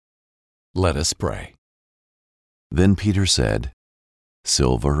Let us pray. Then Peter said,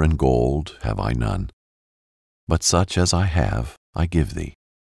 Silver and gold have I none, but such as I have I give thee.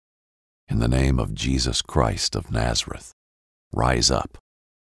 In the name of Jesus Christ of Nazareth, rise up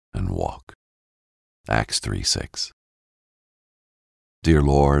and walk. Acts 3:6. Dear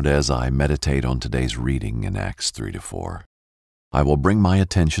Lord, as I meditate on today's reading in Acts 3-4, I will bring my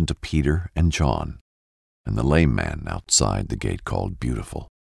attention to Peter and John and the lame man outside the gate called Beautiful.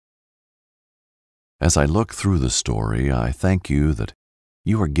 As I look through the story, I thank you that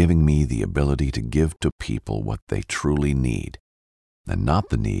you are giving me the ability to give to people what they truly need, and not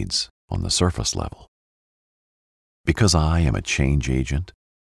the needs on the surface level. Because I am a change agent,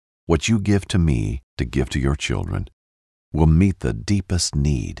 what you give to me to give to your children will meet the deepest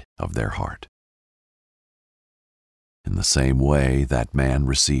need of their heart. In the same way that man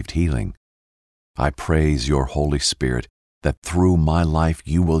received healing, I praise your Holy Spirit that through my life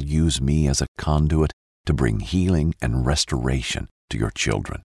you will use me as a conduit to bring healing and restoration to your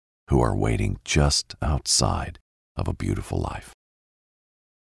children who are waiting just outside of a beautiful life.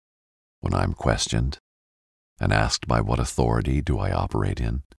 When I'm questioned and asked by what authority do I operate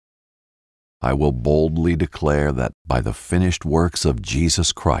in, I will boldly declare that by the finished works of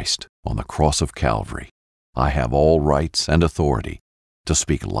Jesus Christ on the cross of Calvary, I have all rights and authority to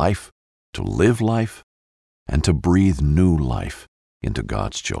speak life, to live life, and to breathe new life into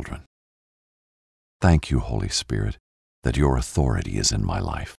God's children. Thank you, Holy Spirit, that your authority is in my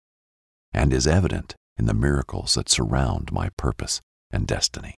life and is evident in the miracles that surround my purpose and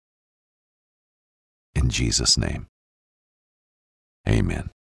destiny. In Jesus' name,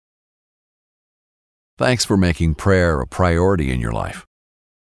 amen. Thanks for making prayer a priority in your life.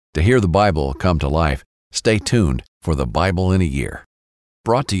 To hear the Bible come to life, stay tuned for the Bible in a Year.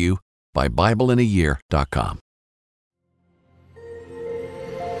 Brought to you by BibleInAYear.com.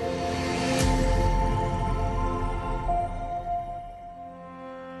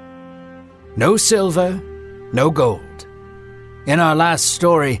 No silver, no gold. In our last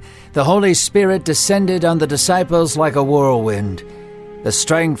story, the Holy Spirit descended on the disciples like a whirlwind. The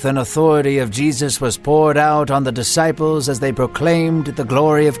strength and authority of Jesus was poured out on the disciples as they proclaimed the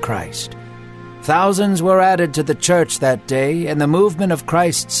glory of Christ. Thousands were added to the church that day, and the movement of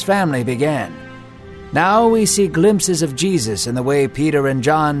Christ's family began. Now we see glimpses of Jesus in the way Peter and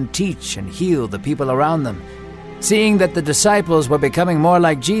John teach and heal the people around them. Seeing that the disciples were becoming more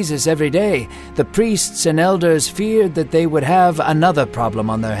like Jesus every day, the priests and elders feared that they would have another problem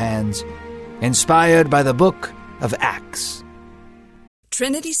on their hands. Inspired by the book of Acts.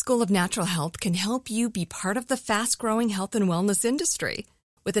 Trinity School of Natural Health can help you be part of the fast-growing health and wellness industry.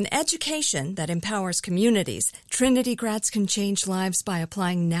 With an education that empowers communities, Trinity grads can change lives by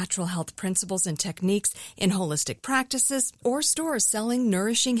applying natural health principles and techniques in holistic practices or stores selling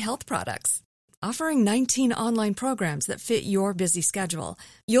nourishing health products. Offering 19 online programs that fit your busy schedule,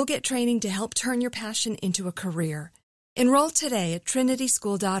 you'll get training to help turn your passion into a career. Enroll today at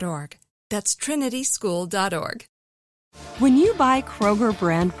trinityschool.org. That's trinityschool.org. When you buy Kroger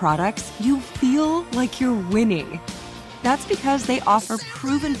brand products, you feel like you're winning. That's because they offer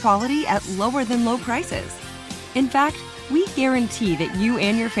proven quality at lower than low prices. In fact, we guarantee that you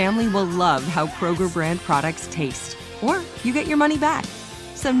and your family will love how Kroger brand products taste, or you get your money back.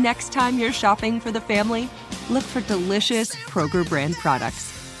 So next time you're shopping for the family, look for delicious Kroger brand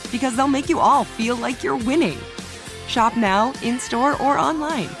products, because they'll make you all feel like you're winning. Shop now, in-store, or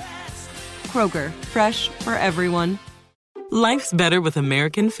online. Kroger, fresh for everyone. Life's better with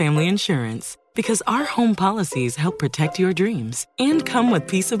American Family Insurance because our home policies help protect your dreams and come with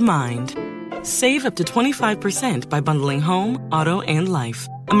peace of mind. Save up to 25% by bundling home, auto, and life.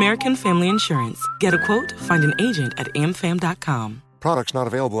 American Family Insurance. Get a quote, find an agent at amfam.com. Products not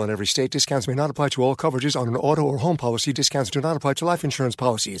available in every state. Discounts may not apply to all coverages on an auto or home policy. Discounts do not apply to life insurance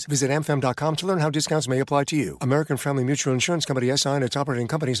policies. Visit amfam.com to learn how discounts may apply to you. American Family Mutual Insurance Company, SI, and its operating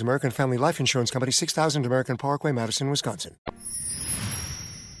companies, American Family Life Insurance Company, 6000 American Parkway, Madison, Wisconsin.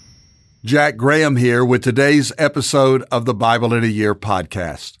 Jack Graham here with today's episode of the Bible in a Year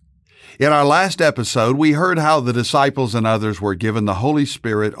podcast. In our last episode, we heard how the disciples and others were given the Holy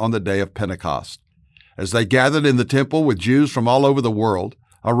Spirit on the day of Pentecost. As they gathered in the temple with Jews from all over the world,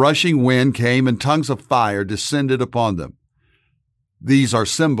 a rushing wind came and tongues of fire descended upon them. These are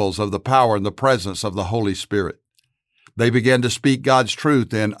symbols of the power and the presence of the Holy Spirit. They began to speak God's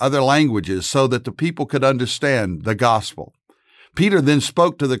truth in other languages so that the people could understand the gospel. Peter then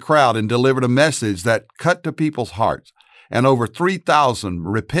spoke to the crowd and delivered a message that cut to people's hearts, and over 3,000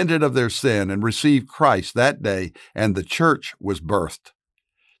 repented of their sin and received Christ that day, and the church was birthed.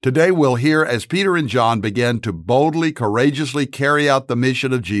 Today we'll hear as Peter and John began to boldly, courageously carry out the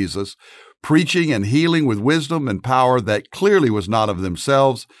mission of Jesus, preaching and healing with wisdom and power that clearly was not of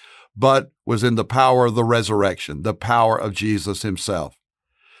themselves, but was in the power of the resurrection, the power of Jesus himself.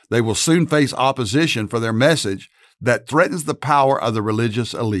 They will soon face opposition for their message that threatens the power of the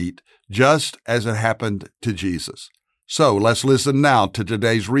religious elite, just as it happened to Jesus. So let's listen now to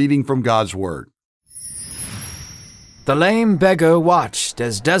today's reading from God's Word. The lame beggar watched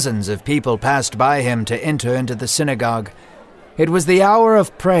as dozens of people passed by him to enter into the synagogue. It was the hour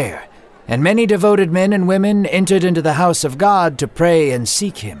of prayer, and many devoted men and women entered into the house of God to pray and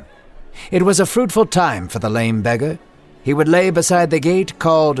seek him. It was a fruitful time for the lame beggar. He would lay beside the gate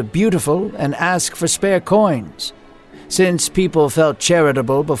called Beautiful and ask for spare coins. Since people felt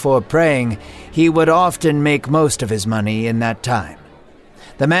charitable before praying, he would often make most of his money in that time.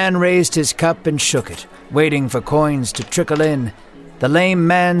 The man raised his cup and shook it, waiting for coins to trickle in. The lame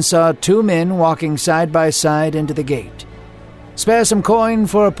man saw two men walking side by side into the gate. "Spare some coin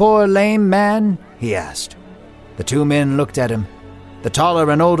for a poor lame man?" he asked. The two men looked at him. The taller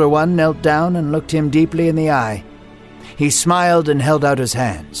and older one knelt down and looked him deeply in the eye. He smiled and held out his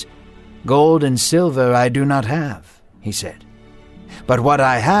hands. "Gold and silver I do not have," he said. "But what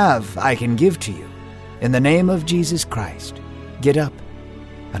I have I can give to you. In the name of Jesus Christ, get up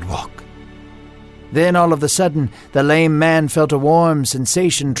and walk." Then all of a sudden, the lame man felt a warm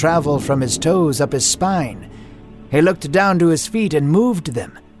sensation travel from his toes up his spine. He looked down to his feet and moved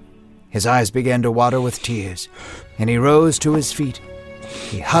them. His eyes began to water with tears, and he rose to his feet.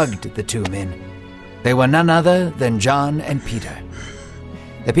 He hugged the two men. They were none other than John and Peter.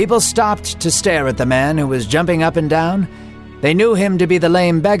 The people stopped to stare at the man who was jumping up and down. They knew him to be the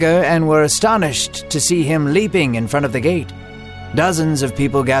lame beggar and were astonished to see him leaping in front of the gate. Dozens of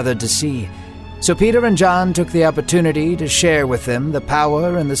people gathered to see. So Peter and John took the opportunity to share with them the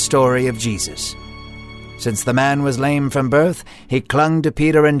power and the story of Jesus. Since the man was lame from birth, he clung to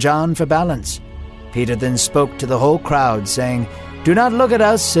Peter and John for balance. Peter then spoke to the whole crowd, saying, "Do not look at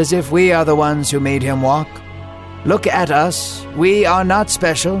us as if we are the ones who made him walk. Look at us. We are not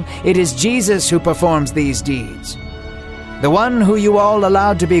special. It is Jesus who performs these deeds. The one who you all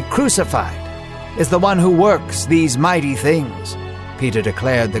allowed to be crucified is the one who works these mighty things." Peter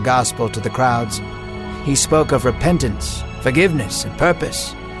declared the gospel to the crowds. He spoke of repentance, forgiveness, and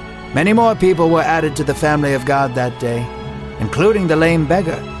purpose. Many more people were added to the family of God that day, including the lame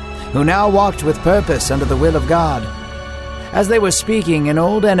beggar, who now walked with purpose under the will of God. As they were speaking, an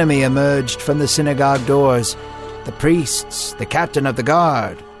old enemy emerged from the synagogue doors. The priests, the captain of the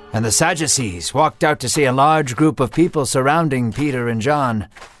guard, and the Sadducees walked out to see a large group of people surrounding Peter and John.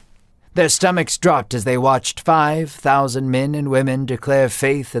 Their stomachs dropped as they watched 5,000 men and women declare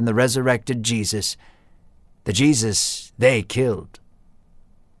faith in the resurrected Jesus, the Jesus they killed.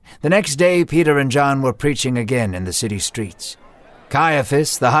 The next day, Peter and John were preaching again in the city streets.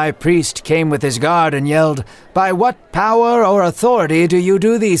 Caiaphas, the high priest, came with his guard and yelled, "By what power or authority do you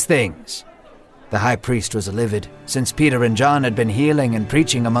do these things?" The high priest was livid, since Peter and John had been healing and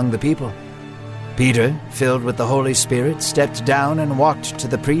preaching among the people. Peter, filled with the Holy Spirit, stepped down and walked to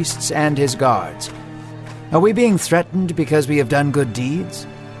the priests and his guards. "Are we being threatened because we have done good deeds?"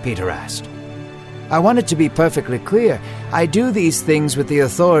 Peter asked. "I want it to be perfectly clear. I do these things with the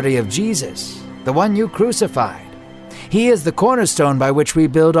authority of Jesus, the one you crucified. He is the cornerstone by which we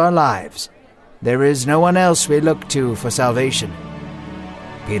build our lives. There is no one else we look to for salvation."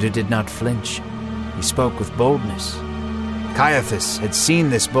 Peter did not flinch. He spoke with boldness. Caiaphas had seen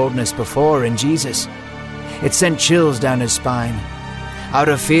this boldness before in Jesus. It sent chills down his spine. Out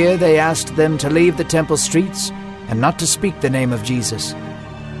of fear, they asked them to leave the temple streets and not to speak the name of Jesus.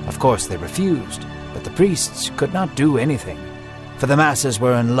 Of course, they refused, but the priests could not do anything, for the masses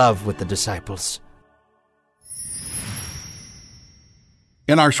were in love with the disciples.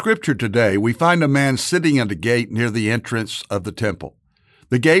 In our scripture today, we find a man sitting at a gate near the entrance of the temple.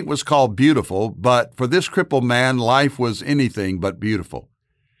 The gate was called Beautiful, but for this crippled man, life was anything but beautiful.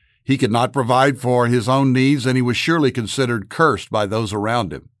 He could not provide for his own needs, and he was surely considered cursed by those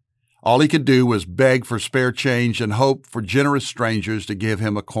around him. All he could do was beg for spare change and hope for generous strangers to give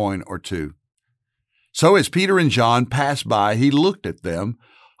him a coin or two. So as Peter and John passed by, he looked at them,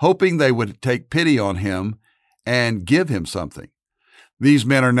 hoping they would take pity on him and give him something. These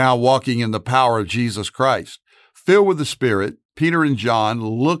men are now walking in the power of Jesus Christ. Filled with the Spirit, Peter and John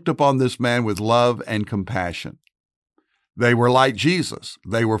looked upon this man with love and compassion. They were like Jesus.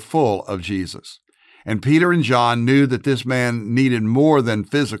 They were full of Jesus. And Peter and John knew that this man needed more than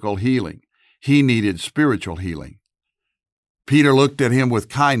physical healing. He needed spiritual healing. Peter looked at him with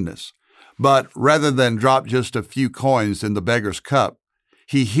kindness, but rather than drop just a few coins in the beggar's cup,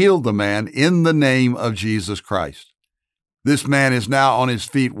 he healed the man in the name of Jesus Christ. This man is now on his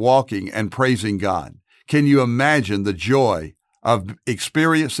feet walking and praising God. Can you imagine the joy of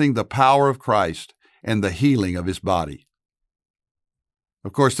experiencing the power of Christ and the healing of his body?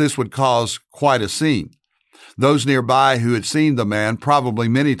 Of course, this would cause quite a scene. Those nearby who had seen the man, probably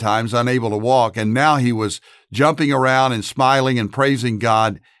many times unable to walk, and now he was jumping around and smiling and praising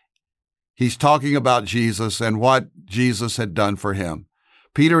God. He's talking about Jesus and what Jesus had done for him.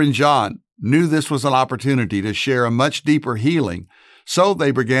 Peter and John knew this was an opportunity to share a much deeper healing, so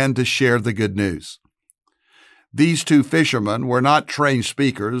they began to share the good news. These two fishermen were not trained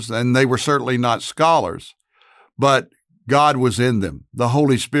speakers, and they were certainly not scholars, but God was in them. The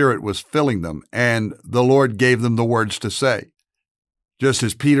Holy Spirit was filling them, and the Lord gave them the words to say. Just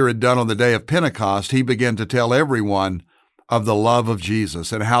as Peter had done on the day of Pentecost, he began to tell everyone of the love of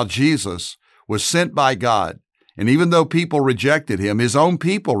Jesus and how Jesus was sent by God. And even though people rejected him, his own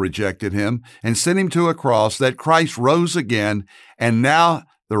people rejected him and sent him to a cross, that Christ rose again, and now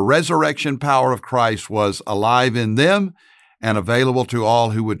the resurrection power of Christ was alive in them and available to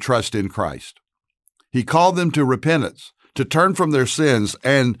all who would trust in Christ. He called them to repentance, to turn from their sins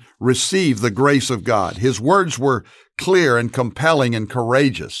and receive the grace of God. His words were clear and compelling and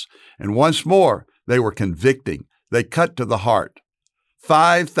courageous. And once more, they were convicting. They cut to the heart.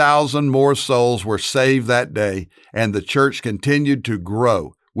 5,000 more souls were saved that day, and the church continued to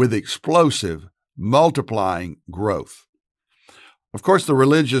grow with explosive, multiplying growth. Of course, the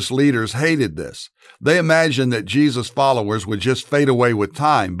religious leaders hated this. They imagined that Jesus' followers would just fade away with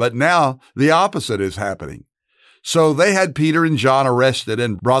time, but now the opposite is happening. So they had Peter and John arrested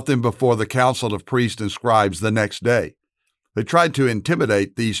and brought them before the council of priests and scribes the next day. They tried to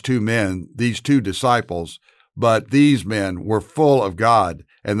intimidate these two men, these two disciples, but these men were full of God,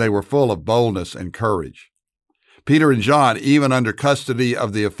 and they were full of boldness and courage. Peter and John, even under custody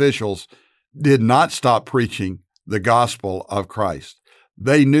of the officials, did not stop preaching the gospel of Christ.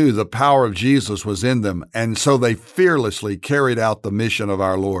 They knew the power of Jesus was in them, and so they fearlessly carried out the mission of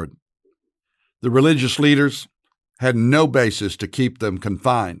our Lord. The religious leaders had no basis to keep them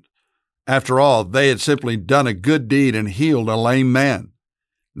confined. After all, they had simply done a good deed and healed a lame man.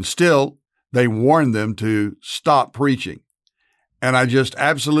 And still, they warned them to stop preaching. And I just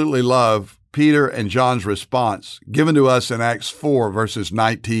absolutely love Peter and John's response given to us in Acts 4, verses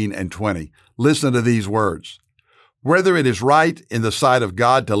 19 and 20. Listen to these words. Whether it is right in the sight of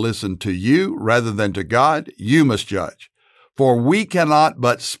God to listen to you rather than to God, you must judge. For we cannot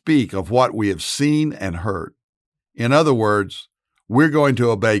but speak of what we have seen and heard. In other words, we're going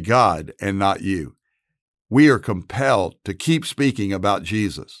to obey God and not you. We are compelled to keep speaking about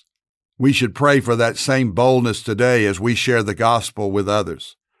Jesus. We should pray for that same boldness today as we share the gospel with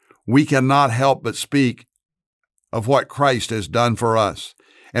others. We cannot help but speak of what Christ has done for us.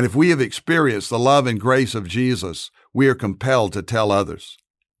 And if we have experienced the love and grace of Jesus, we are compelled to tell others.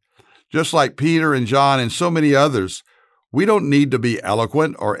 Just like Peter and John and so many others, we don't need to be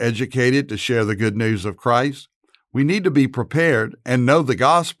eloquent or educated to share the good news of Christ. We need to be prepared and know the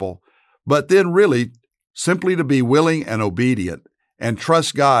gospel, but then really simply to be willing and obedient and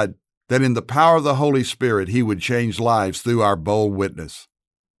trust God that in the power of the Holy Spirit, He would change lives through our bold witness.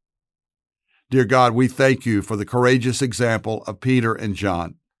 Dear God, we thank you for the courageous example of Peter and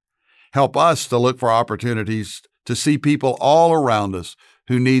John. Help us to look for opportunities to see people all around us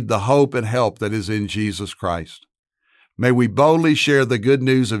who need the hope and help that is in Jesus Christ. May we boldly share the good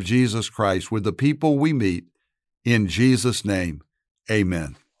news of Jesus Christ with the people we meet. In Jesus' name,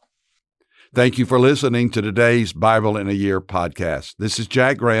 amen. Thank you for listening to today's Bible in a Year podcast. This is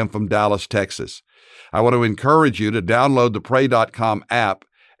Jack Graham from Dallas, Texas. I want to encourage you to download the Pray.com app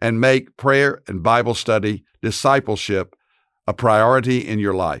and make prayer and Bible study, discipleship, a priority in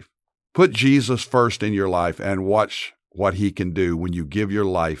your life. Put Jesus first in your life and watch what He can do when you give your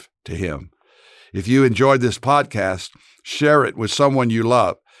life to Him. If you enjoyed this podcast, share it with someone you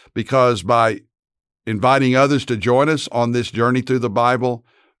love, because by inviting others to join us on this journey through the Bible,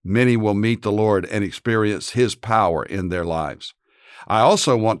 many will meet the Lord and experience His power in their lives. I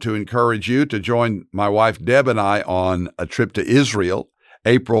also want to encourage you to join my wife Deb and I on a trip to Israel,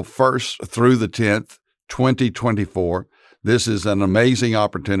 April 1st through the 10th, 2024. This is an amazing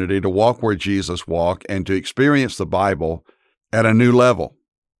opportunity to walk where Jesus walked and to experience the Bible at a new level.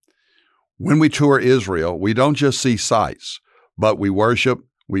 When we tour Israel, we don't just see sights, but we worship,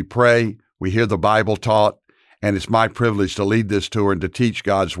 we pray, we hear the Bible taught, and it's my privilege to lead this tour and to teach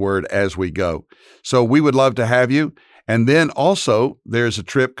God's Word as we go. So we would love to have you. And then also, there's a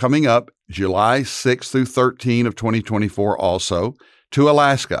trip coming up July 6th through 13 of 2024 also to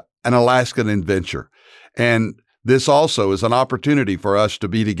Alaska, an Alaskan adventure. And This also is an opportunity for us to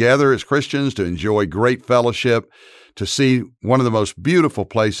be together as Christians, to enjoy great fellowship, to see one of the most beautiful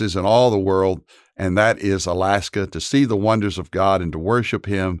places in all the world, and that is Alaska, to see the wonders of God and to worship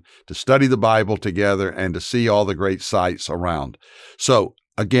Him, to study the Bible together, and to see all the great sights around. So,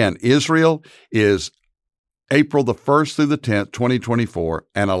 again, Israel is April the 1st through the 10th, 2024,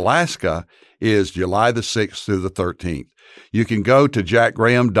 and Alaska is July the 6th through the 13th. You can go to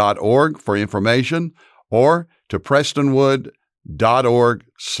jackgraham.org for information or to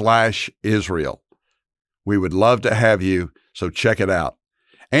prestonwood.org/Israel. We would love to have you, so check it out.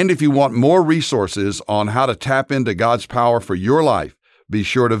 And if you want more resources on how to tap into God's power for your life, be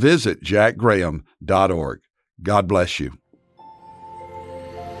sure to visit jackgraham.org. God bless you.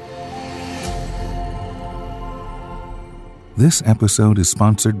 This episode is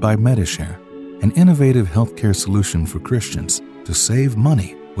sponsored by Medishare, an innovative healthcare solution for Christians to save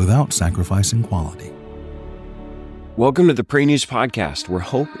money without sacrificing quality. Welcome to the Pray News Podcast, where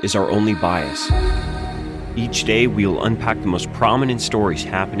hope is our only bias. Each day, we will unpack the most prominent stories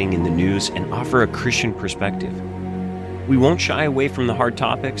happening in the news and offer a Christian perspective. We won't shy away from the hard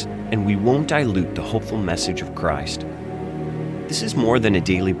topics, and we won't dilute the hopeful message of Christ. This is more than a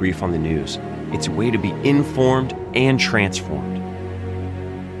daily brief on the news. It's a way to be informed and transformed.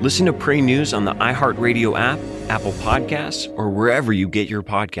 Listen to Pray News on the iHeartRadio app, Apple Podcasts, or wherever you get your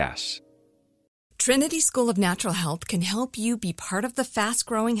podcasts. Trinity School of Natural Health can help you be part of the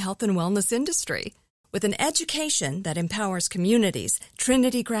fast-growing health and wellness industry. With an education that empowers communities,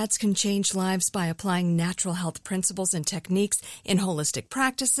 Trinity grads can change lives by applying natural health principles and techniques in holistic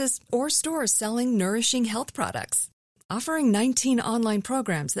practices or stores selling nourishing health products. Offering 19 online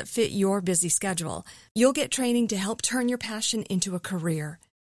programs that fit your busy schedule, you'll get training to help turn your passion into a career.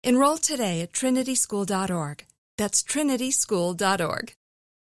 Enroll today at trinityschool.org. That's trinityschool.org.